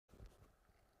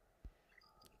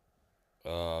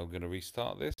I'm going to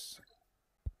restart this.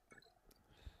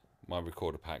 My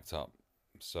recorder packed up,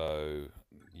 so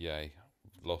yay,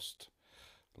 lost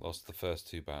the first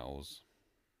two battles.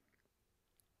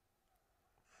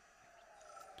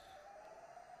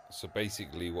 So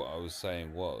basically what I was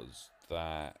saying was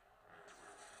that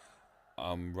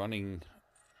I'm running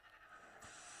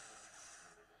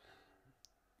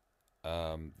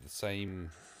the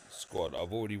same squad.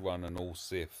 I've already run an all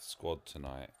Sith squad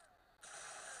tonight.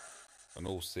 An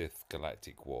all Sith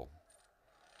Galactic War.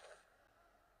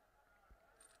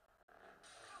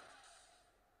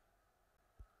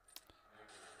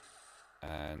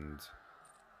 And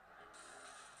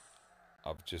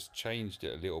I've just changed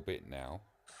it a little bit now,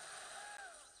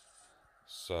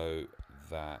 so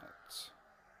that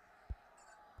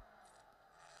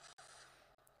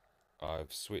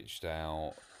I've switched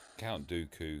out Count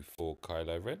Dooku for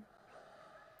Kylo Ren.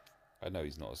 I know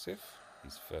he's not a Sith,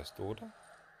 he's First Order,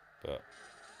 but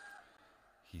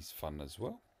he's fun as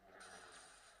well.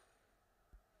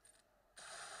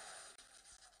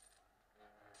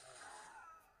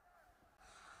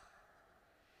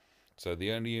 So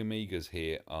the only Omegas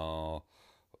here are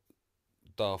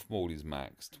Darth Maul is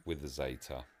maxed with a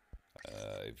Zeta.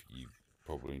 If you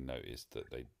probably noticed that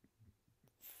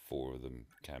 4 of them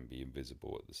can be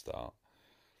invisible at the start.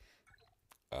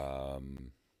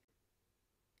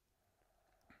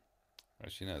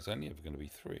 Actually, no, it's only ever going to be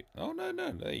 3. Oh, no,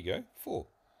 there you go, 4.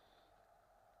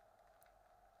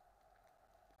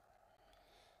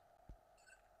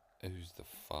 Who's the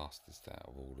fastest out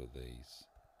of all of these?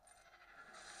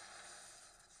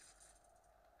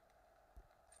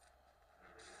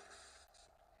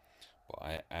 But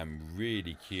I am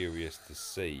really curious to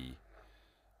see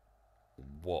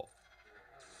what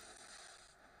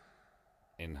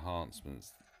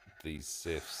enhancements these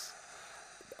Siths.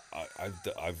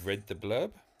 I've read the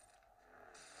blurb.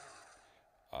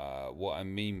 What I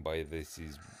mean by this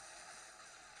is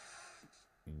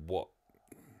what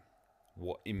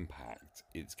impact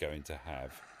it's going to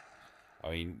have.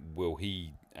 I mean, will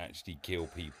he actually kill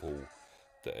people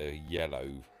that are yellow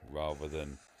rather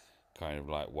than kind of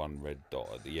like one red dot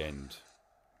at the end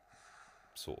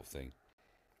sort of thing?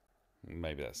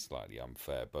 Maybe that's slightly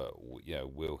unfair, but you know,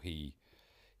 will he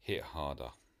hit harder?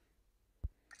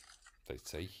 They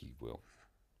say he will,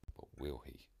 but will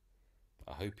he?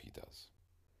 I hope he does.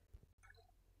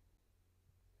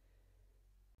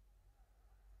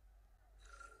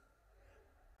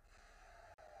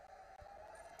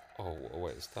 Oh, what a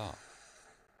way to start.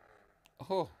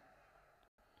 Oh.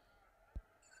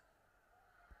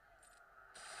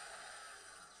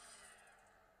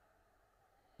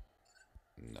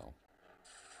 No.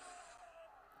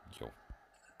 Yo.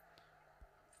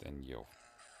 Then yo.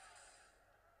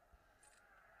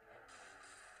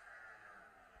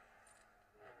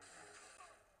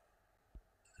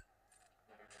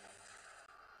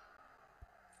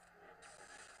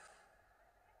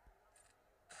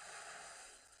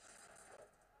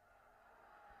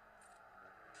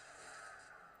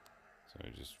 So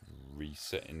just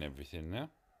resetting everything now.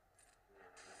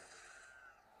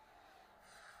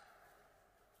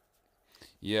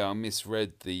 Yeah, I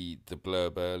misread the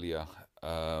blurb earlier.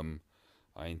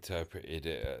 I interpreted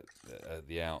it at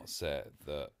the outset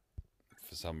that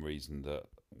for some reason that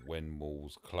when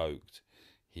Maul's cloaked,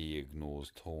 he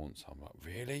ignores taunts. I'm like,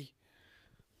 really?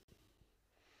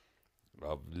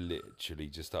 I've literally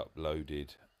just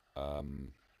uploaded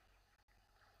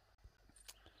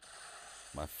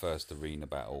my first arena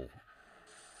battle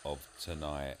of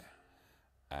tonight,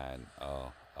 and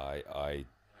I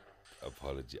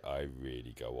apologize. I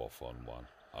really go off on one.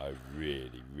 I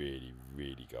really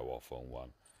go off on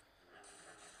one.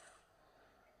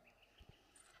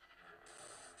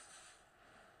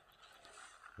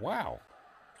 Wow.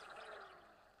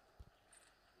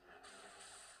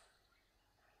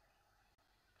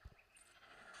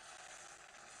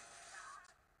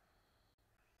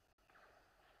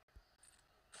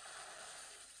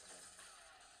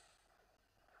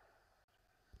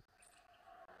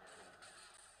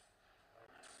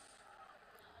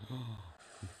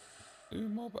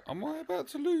 Am I about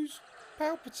to lose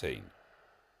Palpatine?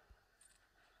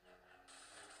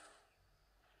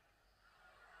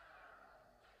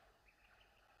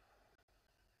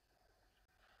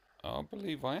 I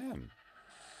believe I am.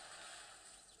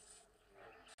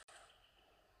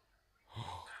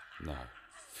 No.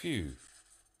 Phew.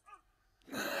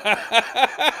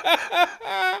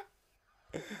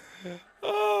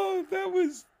 Oh, that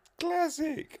was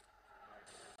classic.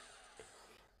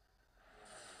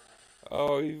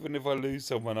 Oh, even if I lose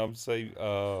someone, I'm safe.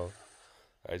 Oh,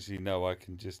 actually, no, I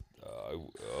can just.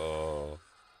 Oh,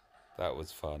 that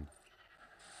was fun.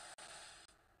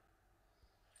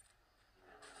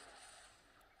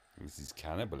 This is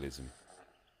cannibalism.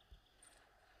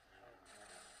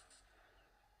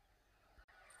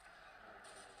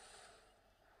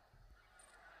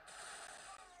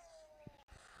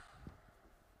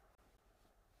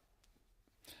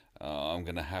 I'm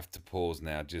gonna have to pause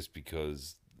now just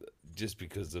because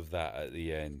of that at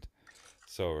the end.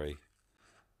 Sorry,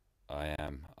 I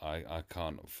am. I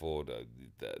can't afford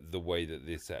the way that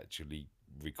this actually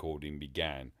recording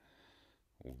began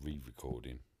or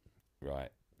re-recording.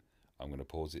 Right, I'm gonna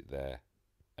pause it there,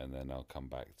 and then I'll come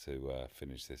back to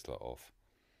finish this lot off.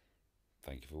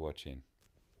 Thank you for watching.